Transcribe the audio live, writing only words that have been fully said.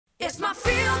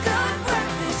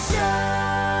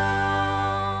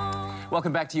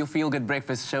Welcome back to your Feel Good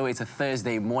Breakfast Show. It's a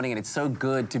Thursday morning and it's so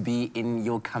good to be in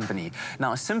your company.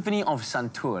 Now, Symphony of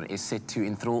Santoor is set to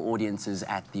enthrall audiences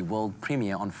at the world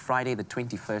premiere on Friday, the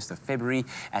 21st of February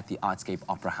at the Artscape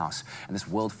Opera House. And this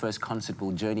world-first concert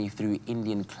will journey through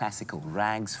Indian classical,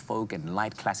 rags, folk and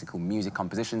light classical music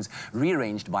compositions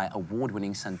rearranged by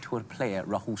award-winning Santoor player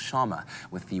Rahul Sharma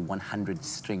with the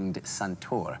 100-stringed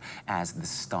Santoor as the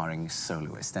starring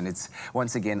soloist. And it's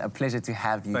once again a pleasure to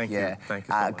have you here. Thank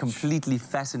you so much. Completely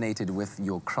fascinated with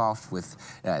your craft, with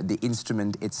the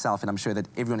instrument itself, and I'm sure that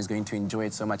everyone is going to enjoy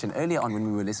it so much. And earlier on when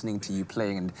we were listening to you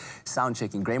playing and sound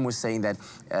checking, Graham was saying that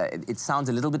it sounds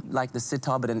a little bit like the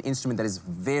sitar, but an instrument that is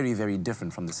very, very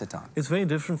different from the sitar. It's very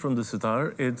different from the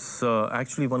sitar. It's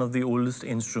actually one of the oldest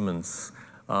instruments.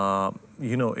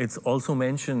 You know, it's also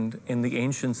mentioned in the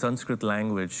ancient Sanskrit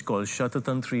language called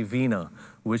Shatatantri Veena,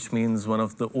 which means one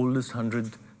of the oldest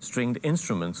 100-stringed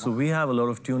instruments. So we have a lot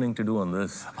of tuning to do on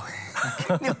this.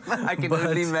 I can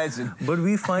only imagine. But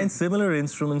we find similar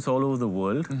instruments all over the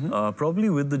world, probably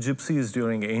with the gypsies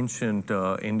during ancient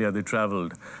India they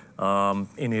traveled.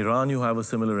 In Iran, you have a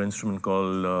similar instrument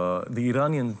called the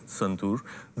Iranian santoor.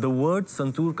 The word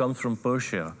santoor comes from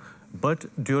Persia, but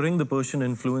during the Persian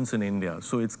influence in India.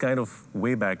 So it's kind of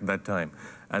way back that time.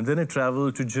 And then it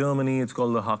traveled to Germany. It's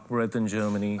called the Hackbrett in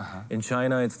Germany. In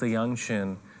China, it's the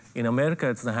Yangshen. In America,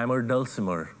 it's the hammered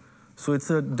dulcimer. So it's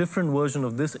a different version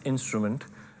of this instrument,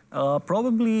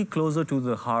 probably closer to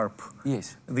the harp.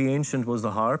 Yes. The ancient was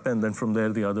the harp, and then from there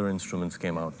the other instruments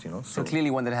came out, you know. So clearly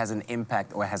one that has an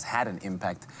impact, or has had an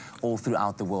impact, all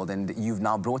throughout the world, and you've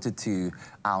now brought it to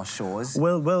our shores.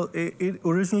 Well, it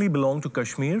originally belonged to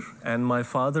Kashmir, and my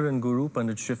father and guru,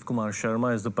 Pandit Shiv Kumar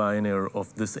Sharma, is the pioneer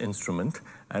of this instrument,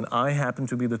 and I happen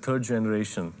to be the third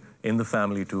generation in the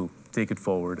family to take it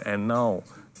forward, and now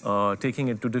taking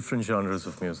it to different genres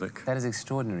of music. That is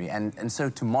extraordinary. And so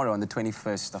tomorrow, on the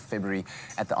 21st of February,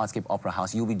 at the Artscape Opera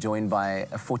House, you'll be joined by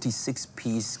a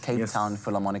 46-piece Cape Town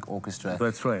Philharmonic Orchestra.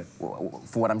 That's right.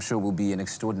 For what I'm sure will be an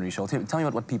extraordinary show. Tell me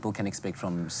what people can expect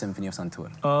from Symphony of Santoor.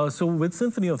 So with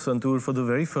Symphony of Santoor, for the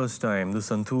very first time, the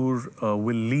Santoor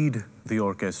will lead the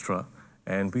orchestra.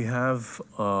 And we have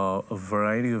a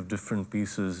variety of different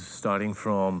pieces, starting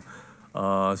from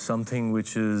something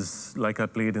which is, like I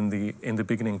played in the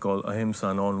beginning, called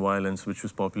Ahimsa, non-violence, which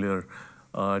was popular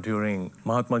during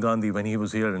Mahatma Gandhi when he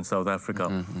was here in South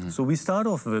Africa. So we start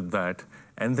off with that,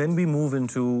 and then we move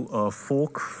into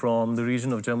folk from the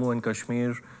region of Jammu and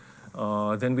Kashmir.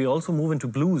 Then we also move into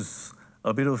blues,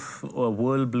 a bit of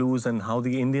world blues and how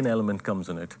the Indian element comes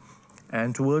in it.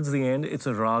 And towards the end, it's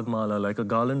a ragmala, like a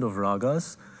garland of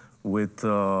ragas with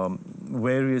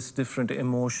various different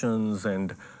emotions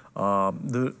and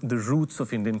the roots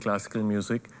of Indian classical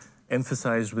music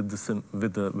emphasized with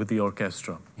the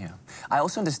orchestra. Yeah. I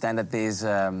also understand that there's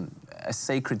a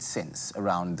sacred sense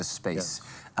around the space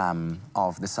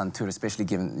of the Santoor, especially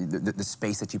given the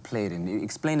space that you played in.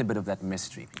 Explain a bit of that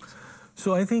mystery, please.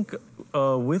 So I think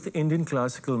with Indian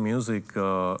classical music,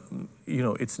 you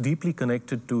know, it's deeply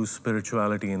connected to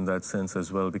spirituality in that sense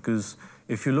as well, because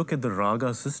if you look at the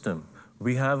raga system,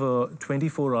 we have a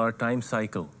 24-hour time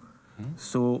cycle.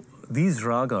 So these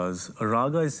ragas, a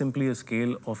raga is simply a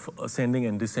scale of ascending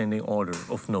and descending order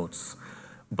of notes.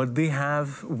 But they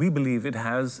have, we believe it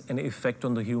has an effect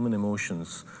on the human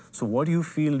emotions. So what you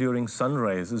feel during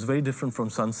sunrise is very different from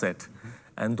sunset.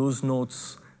 And those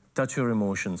notes touch your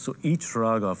emotions. So each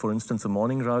raga, for instance, a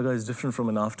morning raga is different from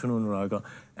an afternoon raga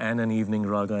and an evening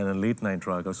raga and a late night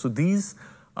raga. So these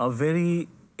are very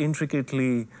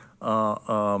intricately, you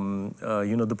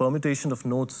know, the permutation of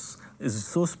notes is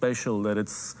so special that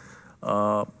it's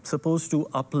supposed to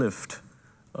uplift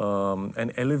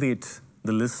and elevate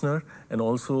the listener and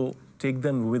also take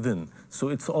them within. So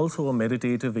it's also a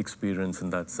meditative experience in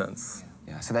that sense.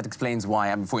 Yeah, so that explains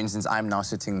why, for instance, I'm now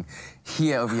sitting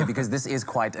here over here, because this is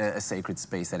quite a sacred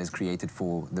space that is created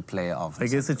for the player of the I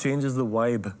guess it changes the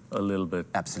vibe a little bit.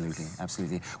 Absolutely,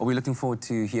 absolutely. Well, we're looking forward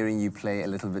to hearing you play a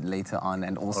little bit later on,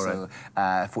 and also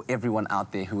for everyone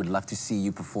out there who would love to see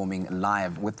you performing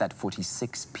live with that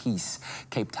 46-piece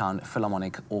Cape Town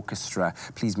Philharmonic Orchestra,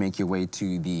 please make your way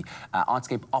to the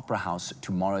Artscape Opera House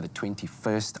tomorrow, the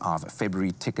 21st of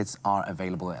February. Tickets are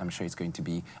available. I'm sure it's going to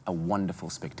be a wonderful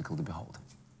spectacle to behold.